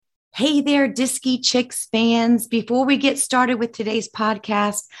Hey there, Disky Chicks fans. Before we get started with today's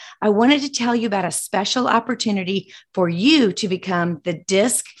podcast, I wanted to tell you about a special opportunity for you to become the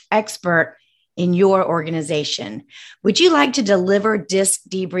DISC expert in your organization. Would you like to deliver DISC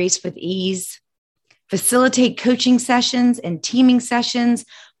debriefs with ease, facilitate coaching sessions and teaming sessions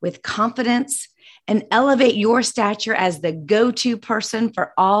with confidence, and elevate your stature as the go-to person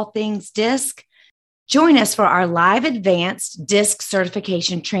for all things DISC? Join us for our live advanced DISC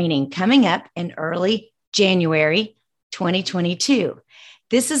certification training coming up in early January 2022.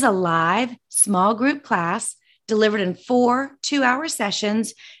 This is a live small group class delivered in 4 two-hour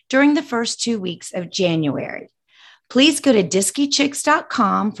sessions during the first 2 weeks of January. Please go to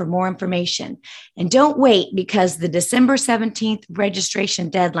diskychicks.com for more information. And don't wait, because the December 17th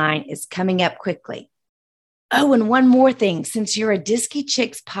registration deadline is coming up quickly. Oh, and one more thing. Since you're a Disky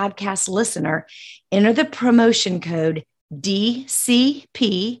Chicks podcast listener, enter the promotion code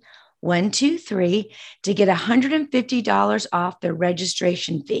DCP123 to get $150 off the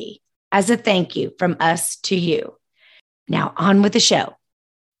registration fee as a thank you from us to you. Now on with the show.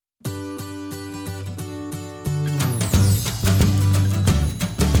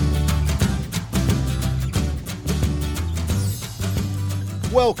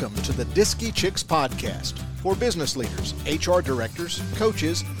 Welcome to the Disky Chicks podcast for business leaders, HR directors,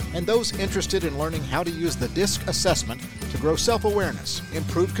 coaches, and those interested in learning how to use the DISC assessment to grow self-awareness,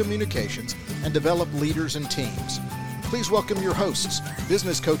 improve communications, and develop leaders and teams. Please welcome your hosts,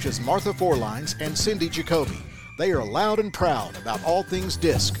 business coaches Martha Forlines and Cindy Jacoby. They are loud and proud about all things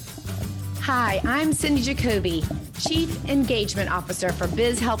DISC. Hi, I'm Cindy Jacoby, Chief Engagement Officer for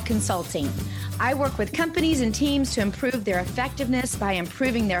Biz Help Consulting. I work with companies and teams to improve their effectiveness by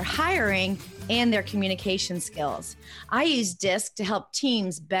improving their hiring and their communication skills. I use DISC to help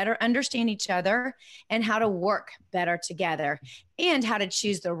teams better understand each other and how to work better together and how to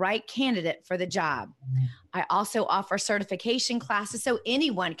choose the right candidate for the job. I also offer certification classes so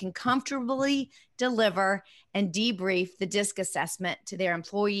anyone can comfortably deliver and debrief the DISC assessment to their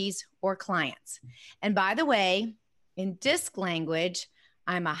employees or clients. And by the way, in DISC language,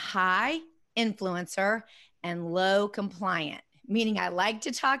 I'm a high influencer and low compliant, meaning I like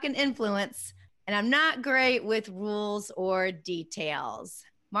to talk and influence, and I'm not great with rules or details.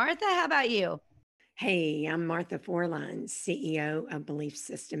 Martha, how about you? Hey, I'm Martha Forlines, CEO of Belief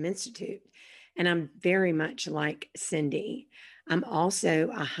System Institute, and I'm very much like Cindy. I'm also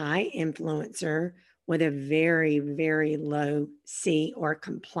a high influencer with a very, very low C or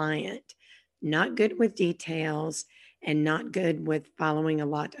compliant, not good with details and not good with following a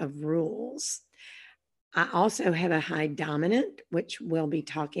lot of rules. I also have a high dominant, which we'll be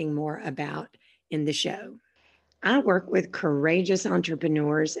talking more about in the show. I work with courageous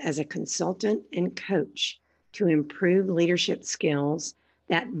entrepreneurs as a consultant and coach to improve leadership skills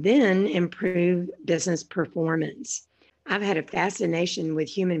that then improve business performance. I've had a fascination with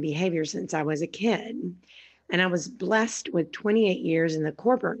human behavior since I was a kid, and I was blessed with 28 years in the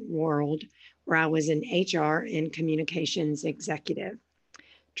corporate world where I was an HR and communications executive.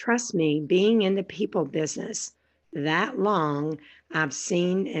 Trust me, being in the people business that long, I've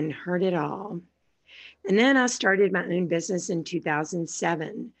seen and heard it all. And then I started my own business in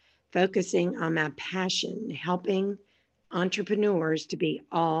 2007, focusing on my passion, helping entrepreneurs to be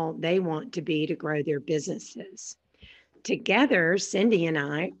all they want to be to grow their businesses. Together, Cindy and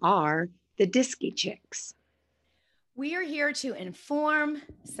I are the Disky Chicks. We are here to inform,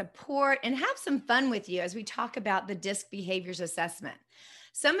 support, and have some fun with you as we talk about the DISC behaviors assessment.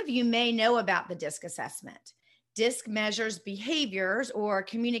 Some of you may know about the DISC assessment. DISC measures behaviors or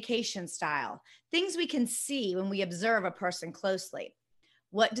communication style, things we can see when we observe a person closely.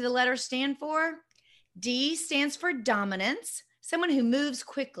 What do the letters stand for? D stands for dominance, someone who moves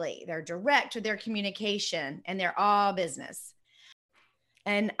quickly. They're direct with their communication and they're all business.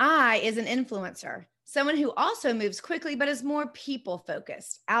 And I is an influencer, someone who also moves quickly but is more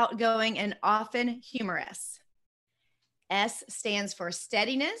people-focused, outgoing, and often humorous. S stands for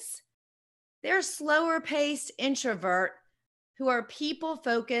steadiness. They're a slower-paced introvert who are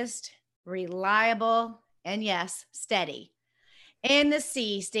people-focused, reliable, and yes, steady. And the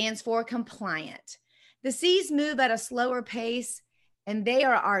C stands for compliant. The C's move at a slower pace, and they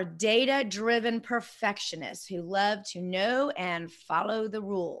are our data-driven perfectionists who love to know and follow the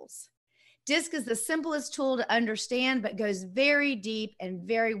rules. DISC is the simplest tool to understand, but goes very deep and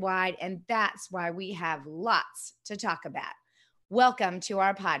very wide, and that's why we have lots to talk about. Welcome to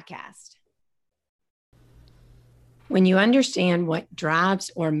our podcast. When you understand what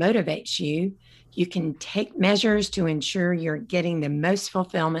drives or motivates you, you can take measures to ensure you're getting the most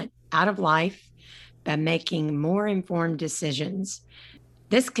fulfillment out of life by making more informed decisions.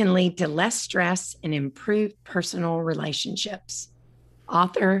 This can lead to less stress and improved personal relationships.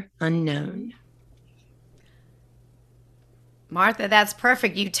 Author unknown. Martha, that's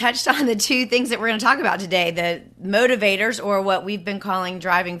perfect. You touched on the two things that we're going to talk about today, the motivators, or what we've been calling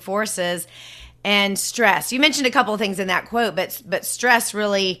driving forces, and stress. You mentioned a couple of things in that quote, but stress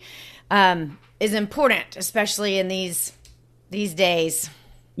really is important, especially in these days.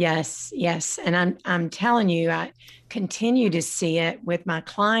 Yes. And I'm telling you, I continue to see it with my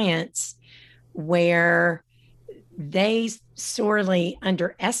clients where they sorely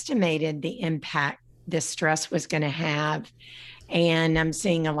underestimated the impact this stress was going to have. And I'm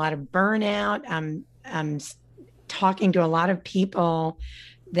seeing a lot of burnout. I'm talking to a lot of people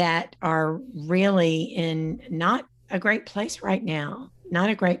that are really in not a great place right now, not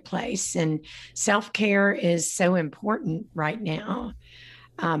a great place. And self-care is so important right now.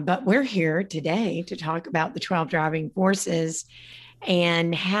 But we're here today to talk about the 12 driving forces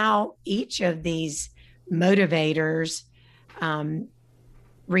and how each of these motivators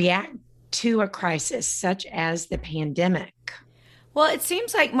react to a crisis such as the pandemic. Well, it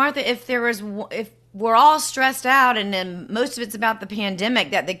seems like, Martha, if we're all stressed out and then most of it's about the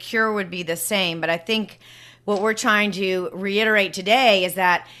pandemic, that the cure would be the same. But I think what we're trying to reiterate today is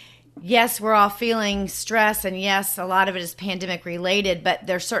that, yes, we're all feeling stress, and yes, a lot of it is pandemic related, but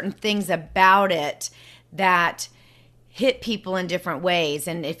there's certain things about it that hit people in different ways.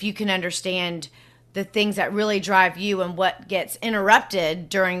 And if you can understand the things that really drive you and what gets interrupted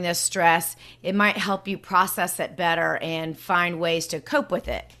during this stress, it might help you process it better and find ways to cope with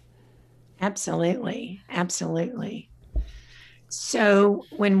it. Absolutely. So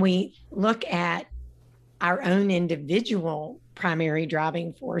when we look at our own individual primary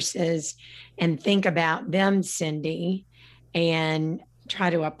driving forces and think about them, Cindy, and try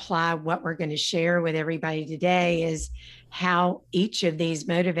to apply what we're going to share with everybody today, is how each of these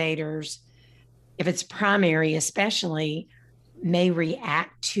motivators, if it's primary especially, may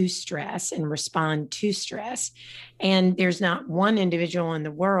react to stress and respond to stress. And there's not one individual in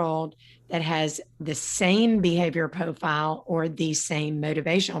the world that has the same behavior profile or the same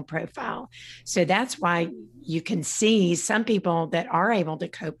motivational profile. So that's why you can see some people that are able to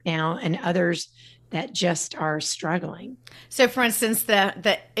cope now and others that just are struggling. So for instance,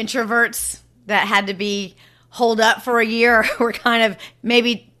 the introverts that had to be holed up for a year were kind of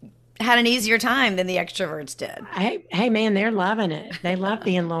maybe had an easier time than the extroverts did. Hey man, they're loving it. They love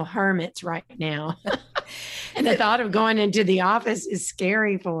being little hermits right now. And the thought of going into the office is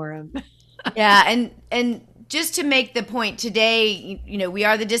scary for them. Yeah. And just to make the point today, we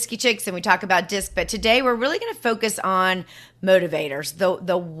are the Disky Chicks and we talk about DISC, but today we're really going to focus on motivators,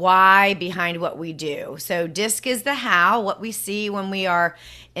 the why behind what we do. So DISC is the how, what we see when we are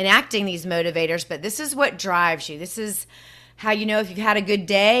enacting these motivators, but this is what drives you. This is how you know if you've had a good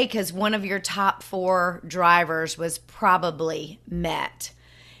day, because one of your top 4 drivers was probably met.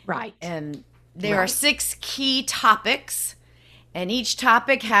 Right. And there are 6 key topics, and each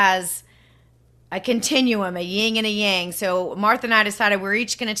topic has a continuum, a yin and a yang. So Martha and I decided we're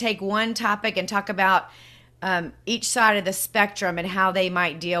each going to take one topic and talk about each side of the spectrum and how they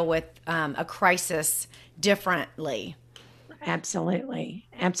might deal with a crisis differently. Absolutely.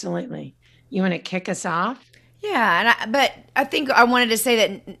 You want to kick us off? Yeah, but I think I wanted to say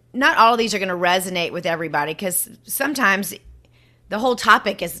that not all of these are going to resonate with everybody, because sometimes the whole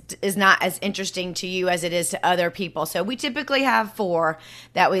topic is not as interesting to you as it is to other people. So we typically have 4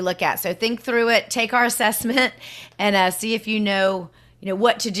 that we look at. So think through it, take our assessment, and see if you know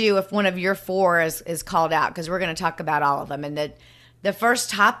what to do if one of your 4 is called out, because we're going to talk about all of them. And the first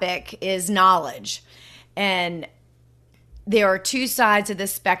topic is knowledge. And there are 2 sides of the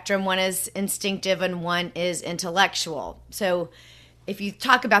spectrum. One is instinctive and one is intellectual. So if you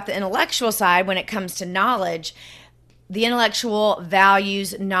talk about the intellectual side, when it comes to knowledge, the intellectual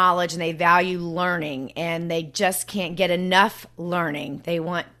values knowledge and they value learning, and they just can't get enough learning. They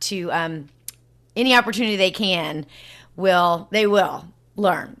want to, any opportunity they can, they will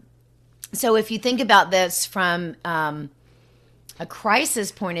learn. So if you think about this from a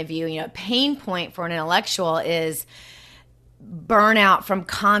crisis point of view, a pain point for an intellectual is burnout from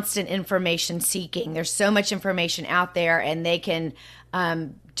constant information seeking. There's so much information out there, and they can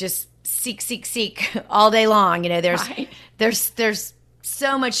just seek all day long. There's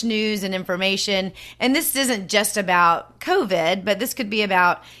so much news and information, and this isn't just about COVID, but this could be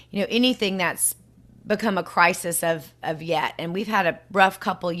about anything that's become a crisis of yet. And we've had a rough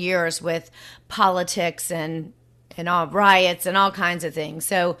couple years with politics and all riots and all kinds of things.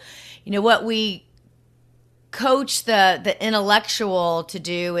 So what we coach the intellectual to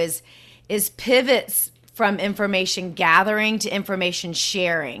do is pivot from information gathering to information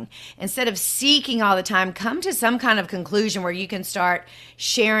sharing. Instead of seeking all the time, come to some kind of conclusion where you can start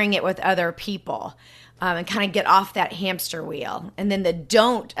sharing it with other people, and kind of get off that hamster wheel. And then the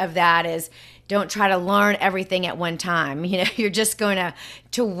don't of that is don't try to learn everything at one time. You're just going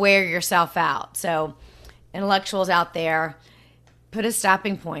to wear yourself out. So intellectuals out there, put a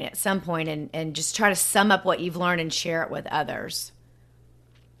stopping point at some point and just try to sum up what you've learned and share it with others.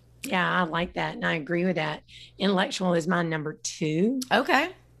 Yeah, I like that. And I agree with that. Intellectual is my number 2. Okay.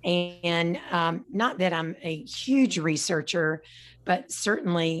 And not that I'm a huge researcher, but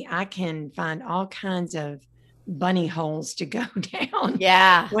certainly I can find all kinds of bunny holes to go down.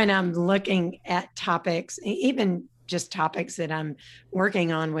 Yeah. When I'm looking at topics, even just topics that I'm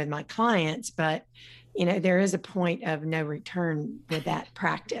working on with my clients. But, there is a point of no return with that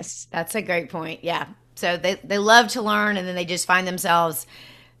practice. That's a great point. Yeah. So they love to learn, and then they just find themselves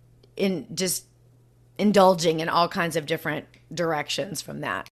in just indulging in all kinds of different directions from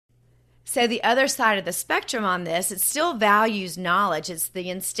that. So the other side of the spectrum on this, it still values knowledge. It's the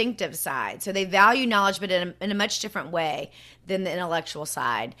instinctive side. So they value knowledge, but in a much different way than the intellectual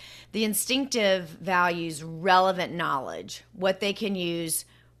side. The instinctive values relevant knowledge, what they can use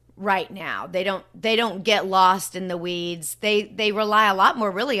right now. They don't get lost in the weeds. They rely a lot more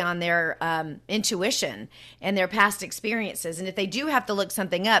really on their intuition and their past experiences. And if they do have to look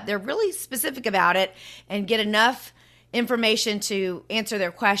something up, they're really specific about it and get enough information to answer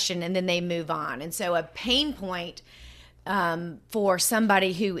their question, and then they move on. And so a pain point for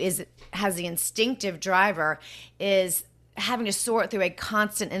somebody who has the instinctive driver is having to sort through a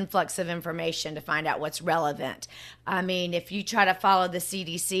constant influx of information to find out what's relevant. I mean, if you try to follow the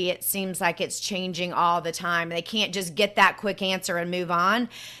CDC, it seems like it's changing all the time. They can't just get that quick answer and move on.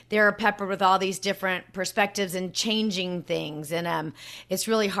 They're peppered with all these different perspectives and changing things. And it's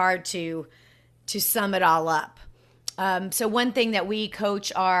really hard to sum it all up. So one thing that we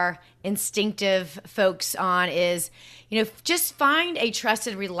coach our instinctive folks on is, just find a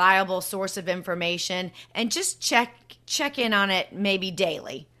trusted, reliable source of information and just check in on it maybe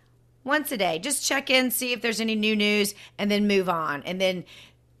daily, once a day. Just check in, see if there's any new news, and then move on. And then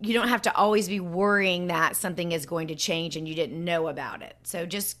you don't have to always be worrying that something is going to change and you didn't know about it. So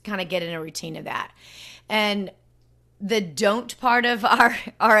just kind of get in a routine of that. And the don't part of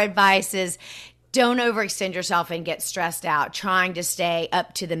our advice is, don't overextend yourself and get stressed out trying to stay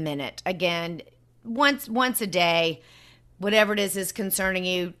up to the minute. Again, once a day, whatever it is concerning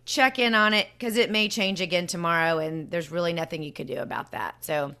you, check in on it, because it may change again tomorrow, and there's really nothing you could do about that.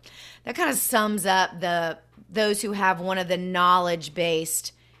 So that kind of sums up those who have one of the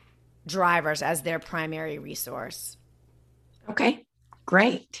knowledge-based drivers as their primary resource. Okay,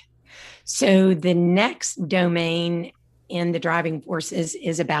 great. So the next domain in the driving forces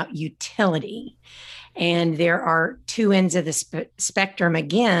is about utility. And there are two ends of the spectrum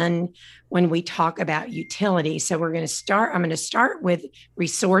again when we talk about utility. So I'm going to start with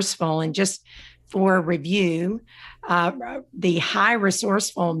resourceful. And just for review, the high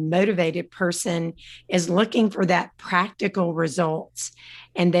resourceful, motivated person is looking for that practical results.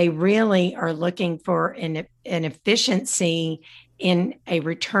 And they really are looking for an efficiency in a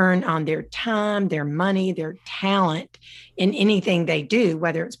return on their time, their money, their talent in anything they do,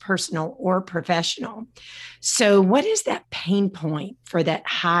 whether it's personal or professional. So what is that pain point for that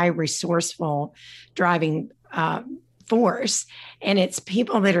high resourceful driving force? And it's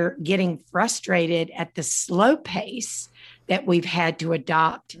people that are getting frustrated at the slow pace that we've had to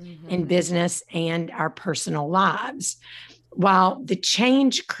adopt in business and our personal lives. While the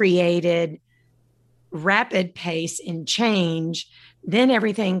change created rapid pace in change, then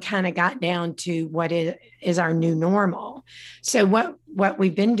everything kind of got down to what is our new normal. So what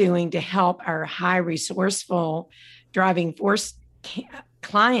we've been doing to help our high resourceful driving force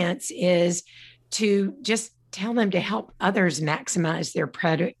clients is to just tell them to help others maximize their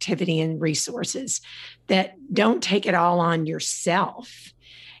productivity and resources, that don't take it all on yourself.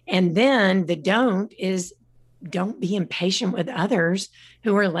 And then the don't be impatient with others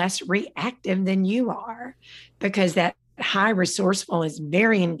who are less reactive than you are, because that high resourceful is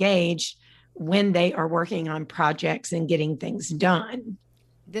very engaged when they are working on projects and getting things done.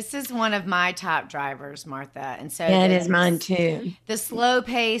 This is one of my top drivers, Martha. And so it is mine too. The slow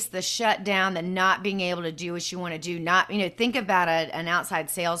pace, the shutdown, the not being able to do what you want to do, think about an outside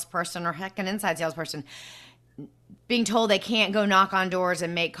salesperson or heck, an inside salesperson being told they can't go knock on doors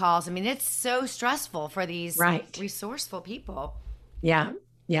and make calls. I mean, it's so stressful for these resourceful people. Yeah,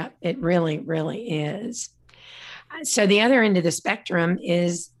 it really, really is. So the other end of the spectrum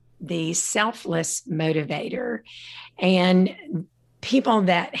is the selfless motivator. And people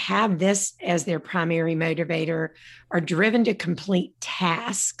that have this as their primary motivator are driven to complete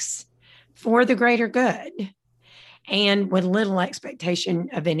tasks for the greater good and with little expectation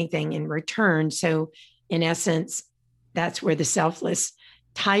of anything in return. So, in essence, that's where the selfless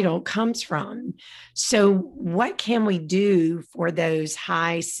title comes from. So, what can we do for those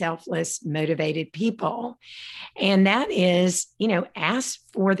high selfless motivated people? And that is, ask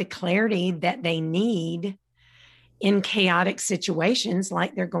for the clarity that they need in chaotic situations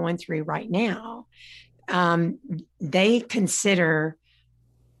like they're going through right now. They consider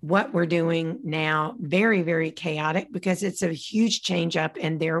what we're doing now very, very chaotic because it's a huge change up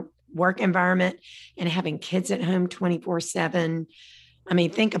in their work environment and having kids at home 24/7. I mean,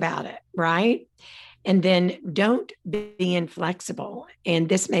 think about it, right? And then don't be inflexible. And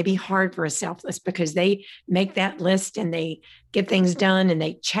this may be hard for a selfless because they make that list and they get things done and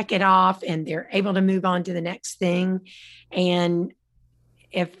they check it off and they're able to move on to the next thing. And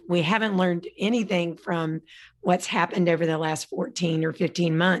if we haven't learned anything from what's happened over the last 14 or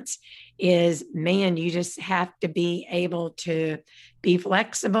 15 months is, man, you just have to be able to be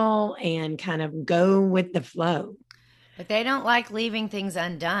flexible and kind of go with the flow. But they don't like leaving things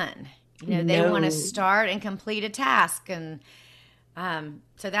undone. They want to start and complete a task. And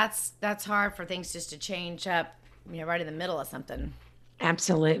so that's hard for things just to change up, right in the middle of something.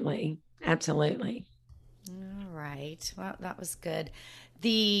 Absolutely. Absolutely. All right. Well, that was good.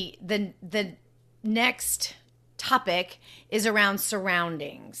 The next topic is around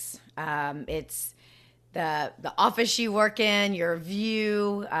surroundings. It's the office you work in, your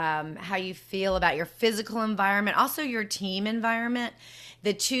view, how you feel about your physical environment, also your team environment.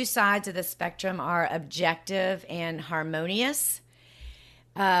 The two sides of the spectrum are objective and harmonious.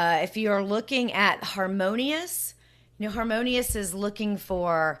 If you're looking at harmonious, harmonious is looking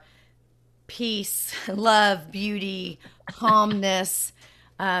for peace, love, beauty, calmness.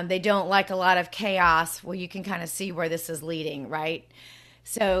 They don't like a lot of chaos. Well, you can kind of see where this is leading, right?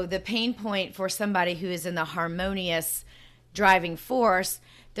 So the pain point for somebody who is in the harmonious driving force,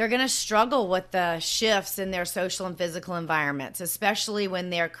 they're going to struggle with the shifts in their social and physical environments, especially when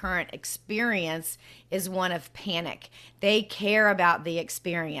their current experience is one of panic. They care about the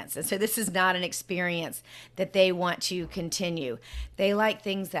experience. And so this is not an experience that they want to continue. They like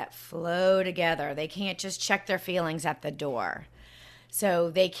things that flow together. They can't just check their feelings at the door.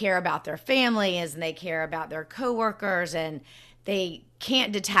 So they care about their families and they care about their coworkers, and they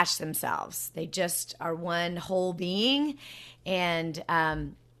can't detach themselves. They just are one whole being, and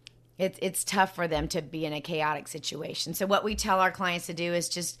it's tough for them to be in a chaotic situation. So what we tell our clients to do is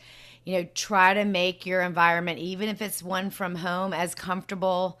just, try to make your environment, even if it's one from home, as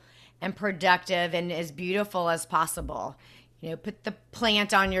comfortable and productive and as beautiful as possible. Put the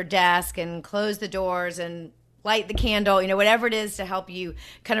plant on your desk and close the doors and light the candle, whatever it is to help you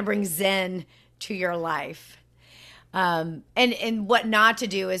kind of bring zen to your life. And what not to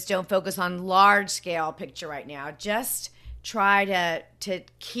do is don't focus on large scale picture right now. Just try to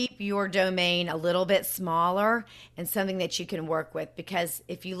keep your domain a little bit smaller and something that you can work with, because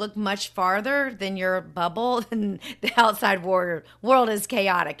if you look much farther than your bubble, then the outside world is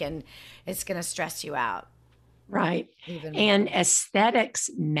chaotic and it's going to stress you out. Right. And aesthetics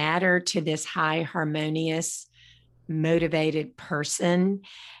matter to this high harmonious, motivated person.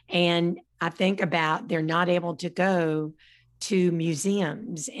 And I think about they're not able to go to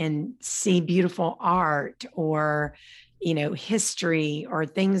museums and see beautiful art or, history or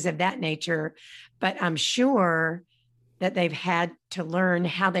things of that nature. But I'm sure that they've had to learn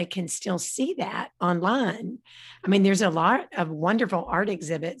how they can still see that online. I mean, there's a lot of wonderful art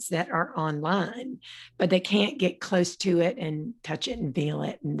exhibits that are online, but they can't get close to it and touch it and feel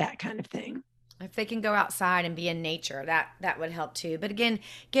it and that kind of thing. If they can go outside and be in nature, that would help too. But again,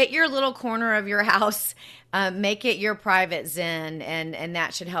 get your little corner of your house, make it your private zen, and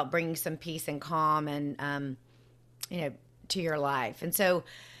that should help bring some peace and calm and to your life. And so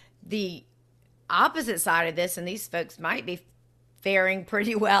the opposite side of this, and these folks might be faring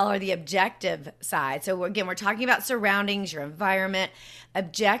pretty well, are the objective side. So again, we're talking about surroundings, your environment.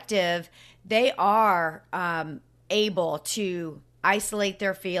 Objective, they are able to isolate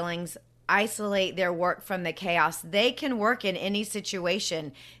their feelings, isolate their work from the chaos. They can work in any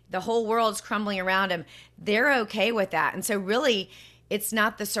situation. The whole world's crumbling around them. They're okay with that. And so really, it's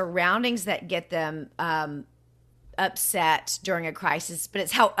not the surroundings that get them upset during a crisis, but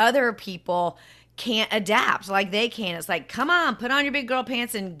it's how other people can't adapt like they can. It's like, come on, put on your big girl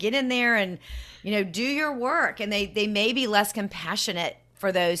pants and get in there and, do your work. And they may be less compassionate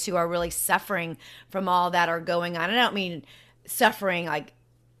for those who are really suffering from all that are going on. I don't mean suffering like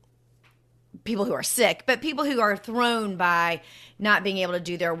people who are sick, but people who are thrown by not being able to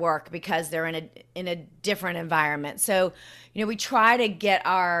do their work because they're in a different environment. So, we try to get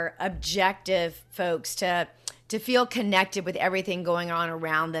our objective folks to feel connected with everything going on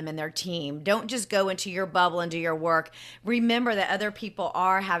around them and their team. Don't just go into your bubble and do your work. Remember that other people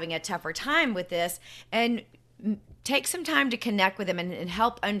are having a tougher time with this, and take some time to connect with them and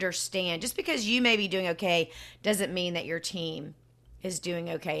help understand. Just because you may be doing okay doesn't mean that your team is doing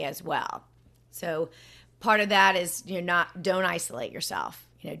okay as well. So part of that is don't isolate yourself.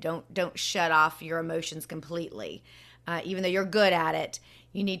 Don't shut off your emotions completely. Even though you're good at it,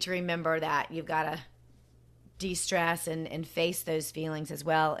 you need to remember that you've got to de-stress and face those feelings as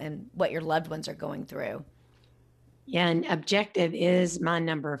well, and what your loved ones are going through. Yeah, and objective is my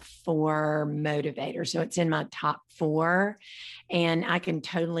number 4 motivator. So it's in my top 4. And I can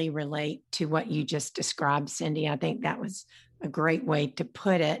totally relate to what you just described, Cindy. I think that was a great way to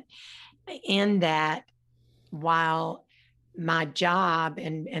put it, in that while my job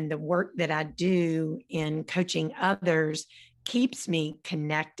and the work that I do in coaching others keeps me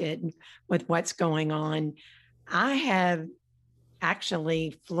connected with what's going on, I have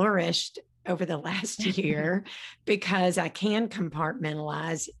actually flourished over the last year because I can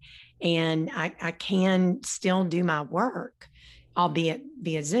compartmentalize and I can still do my work, albeit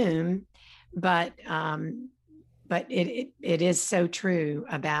via Zoom. But it is so true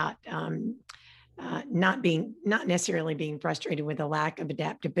about not necessarily being frustrated with the lack of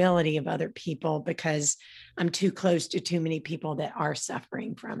adaptability of other people because I'm too close to too many people that are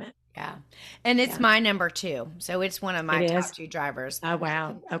suffering from it. Yeah. And it's my number 2. So it's one of my top 2 drivers. Oh,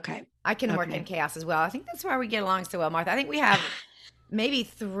 wow. Okay. I can work in chaos as well. I think that's why we get along so well, Martha. I think we have maybe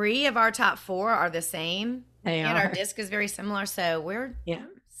 3 of our top 4 are the same. And our disc is very similar. So we're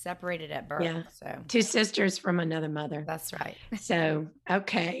separated at birth. Yeah. So 2 sisters from another mother. That's right. So,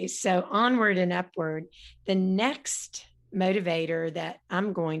 okay. So onward and upward. The next motivator that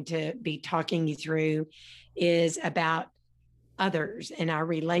I'm going to be talking you through is about others and our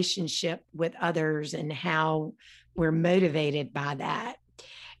relationship with others and how we're motivated by that.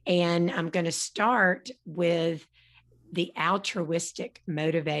 And I'm going to start with the altruistic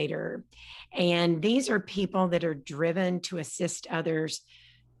motivator. And these are people that are driven to assist others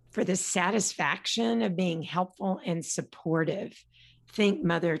for the satisfaction of being helpful and supportive. Think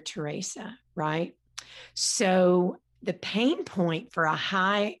Mother Teresa, right? So the pain point for a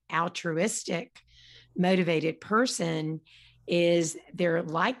high altruistic motivated person is they're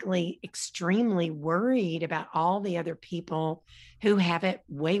likely extremely worried about all the other people who have it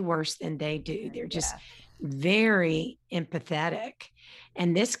way worse than they do. They're just very empathetic.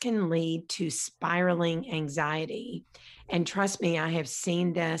 And this can lead to spiraling anxiety. And trust me, I have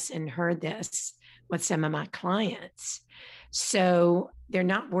seen this and heard this with some of my clients. So they're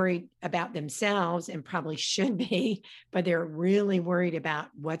not worried about themselves and probably should be, but they're really worried about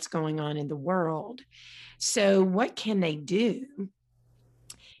what's going on in the world. So what can they do?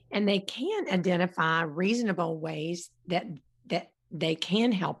 And they can identify reasonable ways that they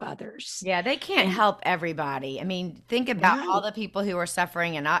can help others. Yeah, they can't help everybody. I mean, think about all the people who are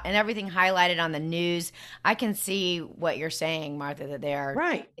suffering and everything highlighted on the news. I can see what you're saying, Martha,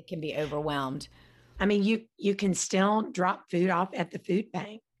 that it can be overwhelmed. I mean, you can still drop food off at the food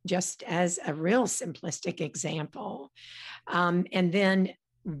bank, just as a real simplistic example. And then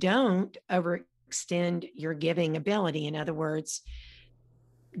don't overextend your giving ability. In other words,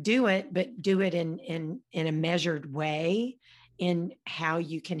 do it, but do it in a measured way in how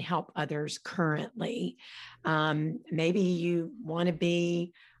you can help others currently. Maybe you want to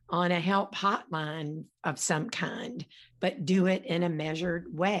be on a help hotline of some kind, but do it in a measured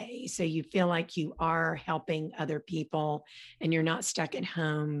way. So you feel like you are helping other people and you're not stuck at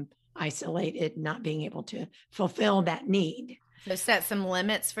home, isolated, not being able to fulfill that need. So set some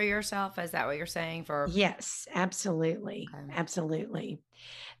limits for yourself. Is that what you're saying? Yes, absolutely. Okay. Absolutely.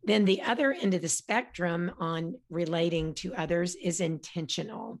 Then the other end of the spectrum on relating to others is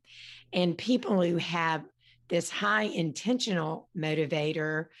intentional. And people who have this high intentional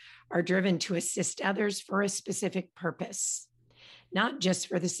motivator are driven to assist others for a specific purpose, not just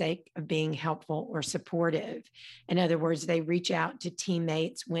for the sake of being helpful or supportive. In other words, they reach out to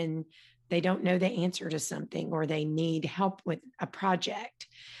teammates when they don't know the answer to something or they need help with a project.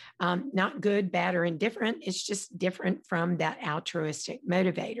 Not good, bad, or indifferent. It's just different from that altruistic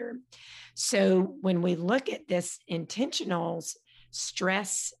motivator. So when we look at this intentional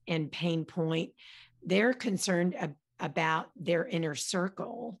stress and pain point, they're concerned about their inner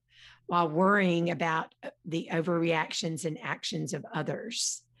circle while worrying about the overreactions and actions of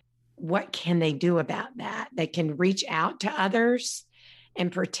others. What can they do about that? They can reach out to others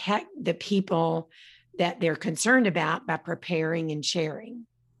and protect the people that they're concerned about by preparing and sharing.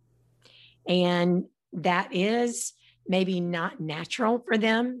 And that is maybe not natural for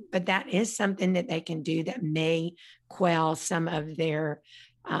them, but that is something that they can do that may quell some of their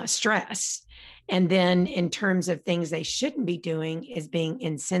stress. And then in terms of things they shouldn't be doing is being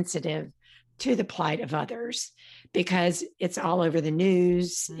insensitive to the plight of others, because it's all over the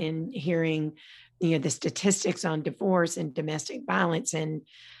news and hearing, the statistics on divorce and domestic violence and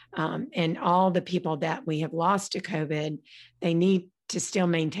all the people that we have lost to COVID. They need to still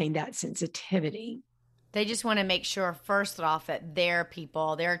maintain that sensitivity. They just want to make sure, first off, that their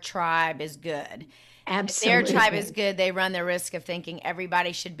people, their tribe is good. Absolutely. If their tribe is good, they run the risk of thinking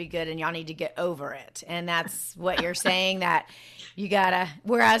everybody should be good and y'all need to get over it. And that's what you're saying, that you gotta,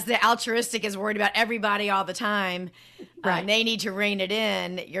 whereas the altruistic is worried about everybody all the time, right. They need to rein it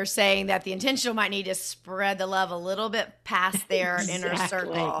in. You're saying that the intentional might need to spread the love a little bit past their inner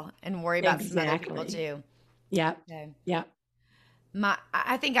circle and worry about some other people too. Yeah. Okay. Yeah.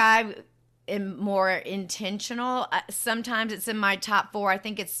 I think I am more intentional. Sometimes it's in my top 4. I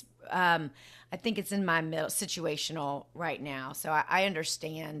think it's in my middle situational right now. So I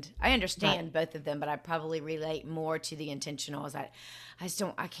understand right. Both of them, but I probably relate more to the intentional. Is that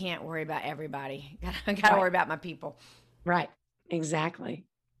I can't worry about everybody. I got to worry about my people. Right. Exactly.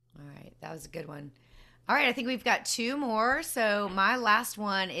 All right. That was a good one. All right. I think we've got 2 more. So my last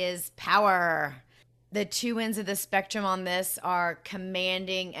one is power. The 2 ends of the spectrum on this are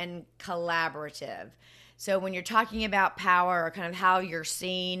commanding and collaborative. So when you're talking about power, or kind of how you're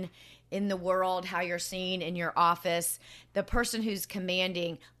seen in the world, how you're seen in your office, the person who's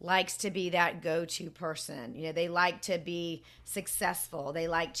commanding likes to be that go-to person. They like to be successful. They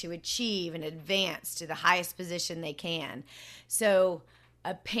like to achieve and advance to the highest position they can. So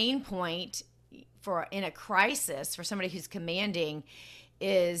a pain point in a crisis for somebody who's commanding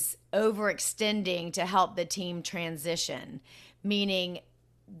is overextending to help the team transition, meaning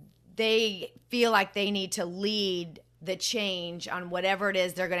they feel like they need to lead the change on whatever it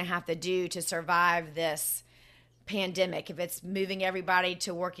is they're going to have to do to survive this pandemic. If it's moving everybody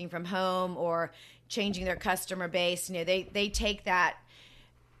to working from home or changing their customer base, they take that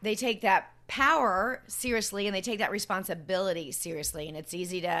power seriously, and they take that responsibility seriously, and it's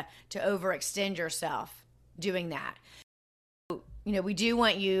easy to overextend yourself doing that. We do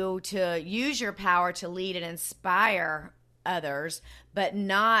want you to use your power to lead and inspire others, but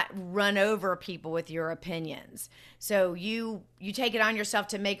not run over people with your opinions. So you take it on yourself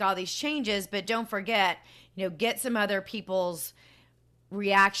to make all these changes, but don't forget, get some other people's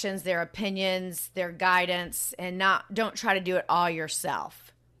reactions, their opinions, their guidance, and don't try to do it all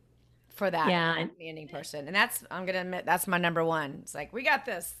yourself for that commanding person. And I'm going to admit, that's my number 1. It's like, we got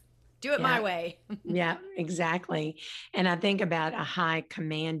this. Do it my way. Yeah, exactly. And I think about a high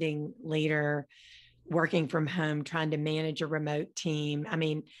commanding leader working from home, trying to manage a remote team. I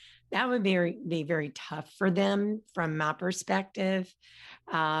mean, that would be very tough for them from my perspective,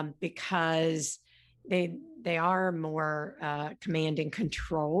 because they are more command and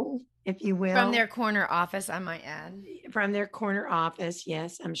control, if you will. From their corner office, I might add. From their corner office,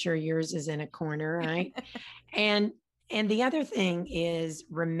 yes. I'm sure yours is in a corner, right? And the other thing is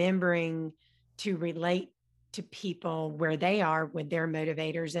remembering to relate to people where they are with their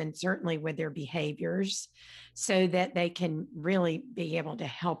motivators and certainly with their behaviors, so that they can really be able to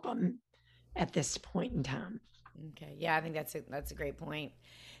help them at this point in time. Okay. Yeah, I think that's a great point.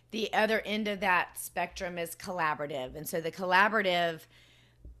 The other end of that spectrum is collaborative. And so the collaborative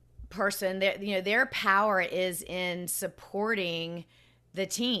person, their power is in supporting the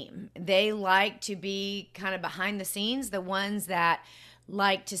team. They like to be kind of behind the scenes, the ones that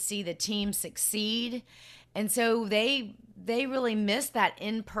like to see the team succeed. And so they really miss that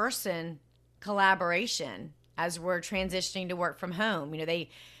in-person collaboration as we're transitioning to work from home.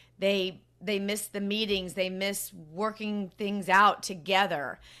 They miss the meetings. They miss working things out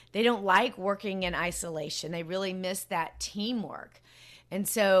together. They don't like working in isolation. They really miss that teamwork. And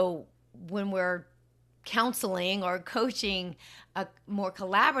so when we're counseling or coaching a more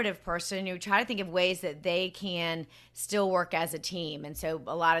collaborative person, you try to think of ways that they can still work as a team. And so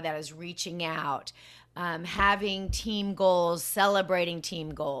a lot of that is reaching out, having team goals, celebrating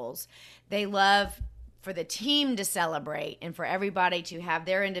team goals. They love for the team to celebrate and for everybody to have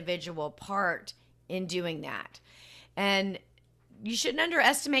their individual part in doing that. And you shouldn't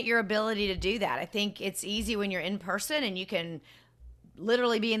underestimate your ability to do that. I think it's easy when you're in person and you can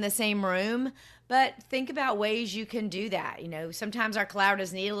literally be in the same room, but think about ways you can do that. Sometimes our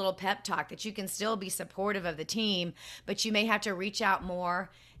collaborators need a little pep talk, that you can still be supportive of the team, but you may have to reach out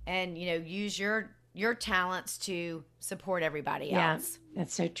more and, use your your talents to support everybody Yeah, else.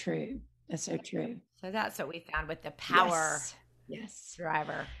 that's so true. That's so true. So that's what we found with the power Yes.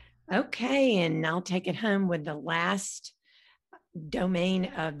 driver. Okay, and I'll take it home with the last domain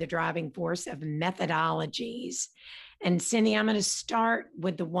of the driving force of methodologies. And Cindy, I'm going to start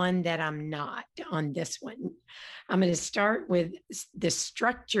with the one that I'm not on this one. I'm going to start with the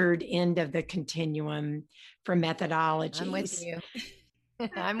structured end of the continuum for methodologies. I'm with you.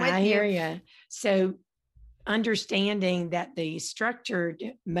 I hear you. So understanding that the structured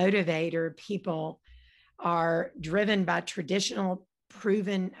motivator people are driven by traditional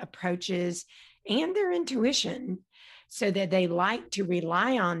proven approaches and their intuition, so that they like to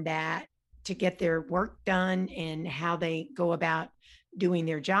rely on that to get their work done and how they go about doing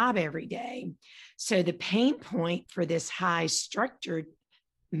their job every day. So the pain point for this high structured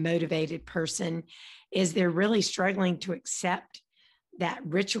motivated person is they're really struggling to accept that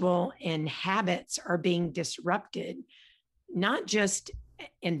ritual and habits are being disrupted, not just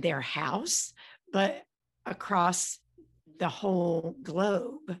in their house, but across the whole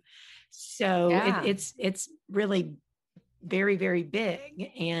globe. So it's really very, very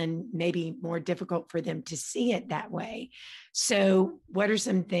big and maybe more difficult for them to see it that way. So what are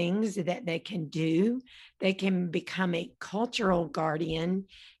some things that they can do? They can become a cultural guardian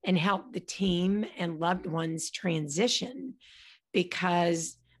and help the team and loved ones transition,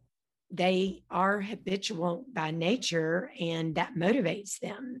 because they are habitual by nature and that motivates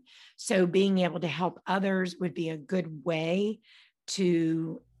them. So being able to help others would be a good way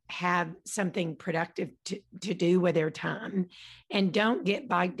to have something productive to do with their time, and don't get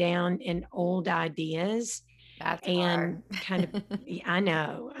bogged down in old ideas. That's and hard. Kind of, I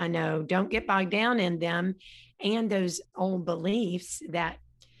know, don't get bogged down in them and those old beliefs that,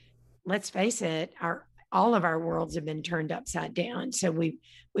 let's face it, all of our worlds have been turned upside down. So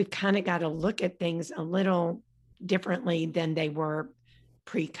we've kind of got to look at things a little differently than they were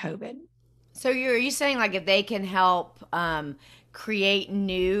pre-COVID. So are you saying, like, if they can help create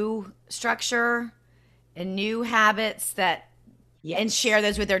new structure and new habits that, and share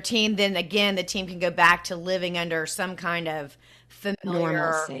those with their team, then again, the team can go back to living under some kind of familiar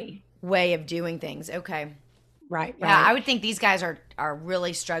normalcy way of doing things. Okay. Right. Yeah, I would think these guys are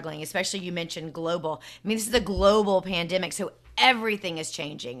really struggling, especially you mentioned global. I mean, this is a global pandemic, so everything is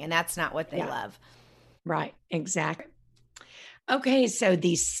changing, and that's not what they love. Right. Exactly. Okay. So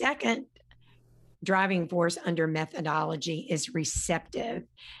the second driving force under methodology is receptive.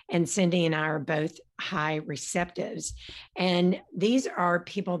 And Cindy and I are both high receptives. And these are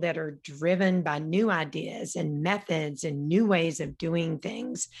people that are driven by new ideas and methods and new ways of doing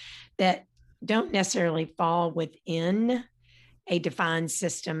things that don't necessarily fall within a defined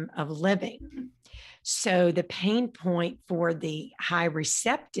system of living. So the pain point for the high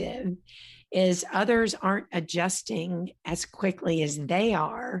receptive is others aren't adjusting as quickly as they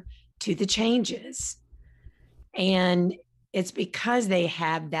are to the changes. And it's because they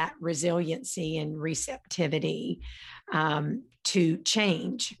have that resiliency and receptivity to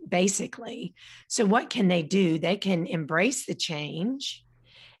change, basically. So what can they do? They can embrace the change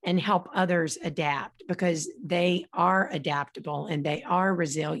and help others adapt, because they are adaptable and they are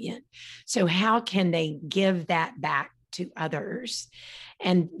resilient. So how can they give that back to others?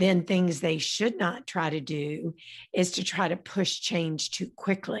 And then things they should not try to do is to try to push change too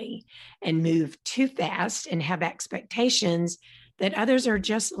quickly and move too fast and have expectations that others are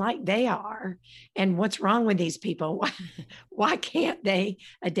just like they are. And what's wrong with these people? Why can't they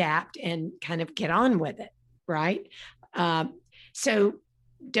adapt and kind of get on with it, right? So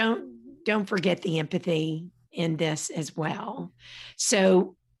don't forget the empathy in this as well.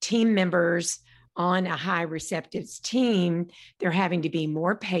 So team members on a high receptive team, they're having to be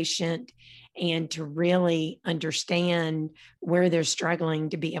more patient and to really understand where they're struggling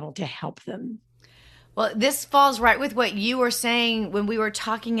to be able to help them. Well, this falls right with what you were saying when we were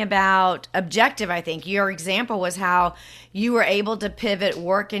talking about objective. I think your example was how you were able to pivot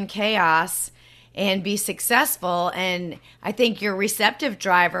work in chaos and be successful. And I think your receptive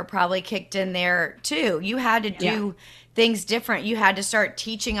driver probably kicked in there too. You had to do things different. You had to start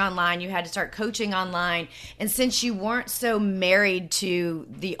teaching online. You had to start coaching online. And since you weren't so married to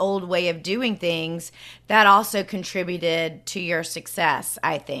the old way of doing things, that also contributed to your success,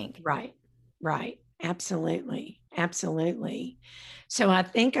 I think. Right. Absolutely. So I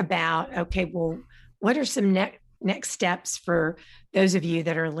think about, okay, well, what are some next steps for those of you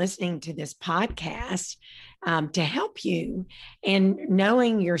that are listening to this podcast to help you in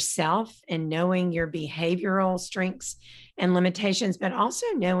knowing yourself and knowing your behavioral strengths and limitations, but also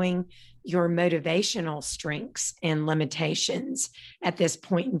knowing your motivational strengths and limitations at this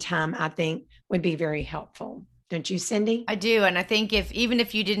point in time, I think would be very helpful. Don't you, Cindy? I do. And I think even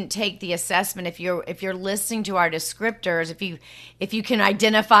if you didn't take the assessment, if you're listening to our descriptors, if you can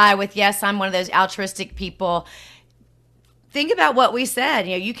identify with, yes, I'm one of those altruistic people, think about what we said.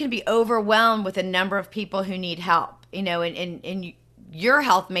 You can be overwhelmed with a number of people who need help, and your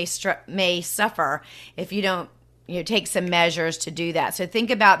health may suffer if you don't take some measures to do that. So think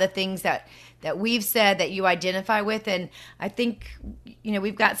about the things that we've said that you identify with. And I think,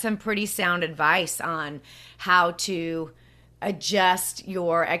 we've got some pretty sound advice on how to adjust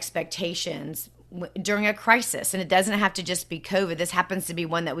your expectations during a crisis. And it doesn't have to just be COVID. This happens to be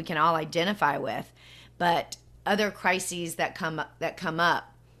one that we can all identify with, but other crises that come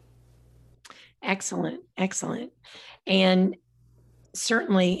up. Excellent. And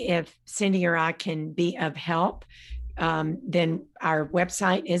certainly if Cindy or I can be of help, then our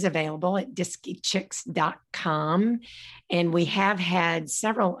website is available at DiskyChicks.com. And we have had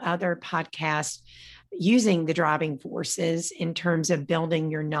several other podcasts using the driving forces in terms of building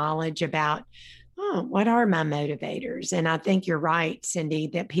your knowledge about, what are my motivators? And I think you're right, Cindy,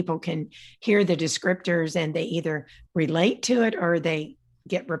 that people can hear the descriptors and they either relate to it or they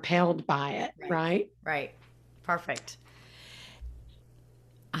get repelled by it, right? Right. Perfect.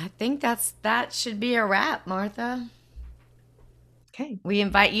 I think that should be a wrap, Martha. Okay. We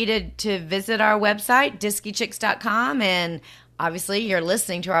invite you to visit our website, DiskyChicks.com, and obviously you're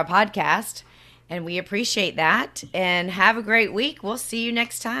listening to our podcast, and we appreciate that. And have a great week. We'll see you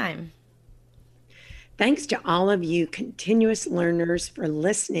next time. Thanks to all of you continuous learners for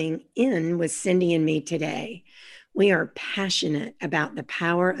listening in with Cindy and me today. We are passionate about the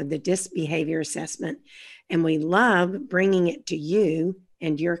power of the DISC behavior assessment, and we love bringing it to you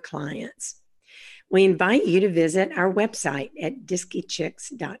and your clients. We invite you to visit our website at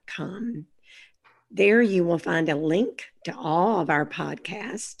DiskyChicks.com. There you will find a link to all of our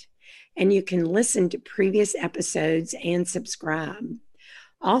podcasts, and you can listen to previous episodes and subscribe.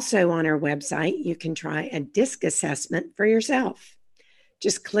 Also on our website, you can try a DISC assessment for yourself.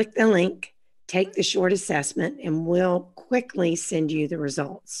 Just click the link, take the short assessment, and we'll quickly send you the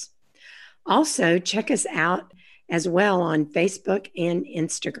results. Also, check us out as well on Facebook and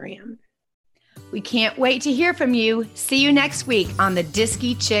Instagram. We can't wait to hear from you. See you next week on the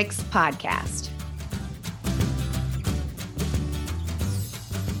Disky Chicks podcast.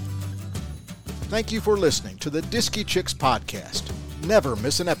 Thank you for listening to the Disky Chicks podcast. Never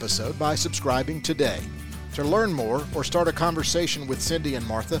miss an episode by subscribing today. To learn more or start a conversation with Cindy and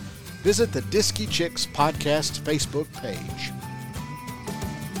Martha, visit the Disky Chicks podcast Facebook page.